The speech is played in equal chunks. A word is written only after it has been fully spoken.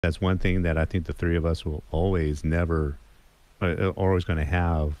That's one thing that I think the three of us will always never, always going to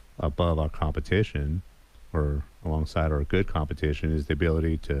have above our competition or alongside our good competition is the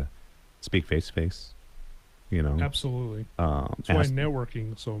ability to speak face to face, you know, Absolutely. That's why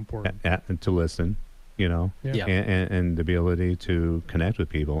networking is so important. and to listen, you know, Yeah. and the ability to connect with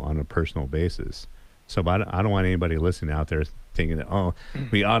people on a personal basis. So I don't want anybody listening out there thinking that, oh,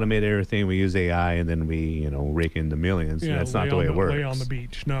 we automate everything, we use AI, and then we, you know, rake in the millions. Yeah, That's not the way it works. Lay on the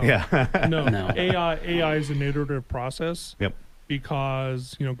beach. No. Yeah. No. No. AI is an iterative process. Yep.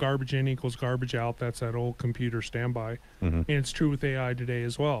 Because, you know, garbage in equals garbage out. That's that old computer standby. Mm-hmm. And it's true with AI today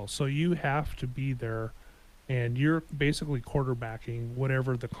as well. So you have to be there, and you're basically quarterbacking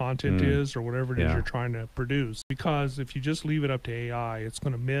whatever the content is or whatever it is you're trying to produce. Because if you just leave it up to AI, it's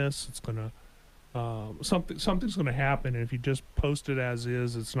going to miss. It's going to something's going to happen. And if you just post it as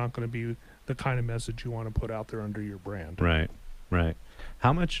is, it's not going to be the kind of message you want to put out there under your brand. Right.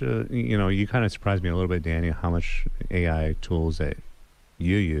 How much, you know, you kind of surprised me a little bit, Danny, how much AI tools that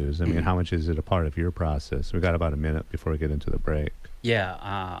you use. I mean, how much is it a part of your process? We got about a minute before we get into the break.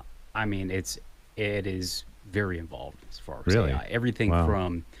 Yeah, I mean, it is very involved as far as Really? AI. Everything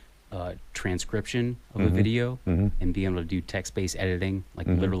from transcription of a video and being able to do text-based editing, like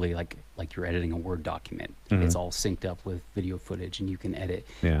literally like you're editing a Word document. It's all synced up with video footage, and you can edit.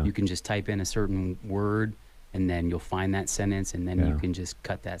 Yeah. You can just type in a certain word, and then you'll find that sentence, and then you can just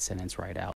cut that sentence right out.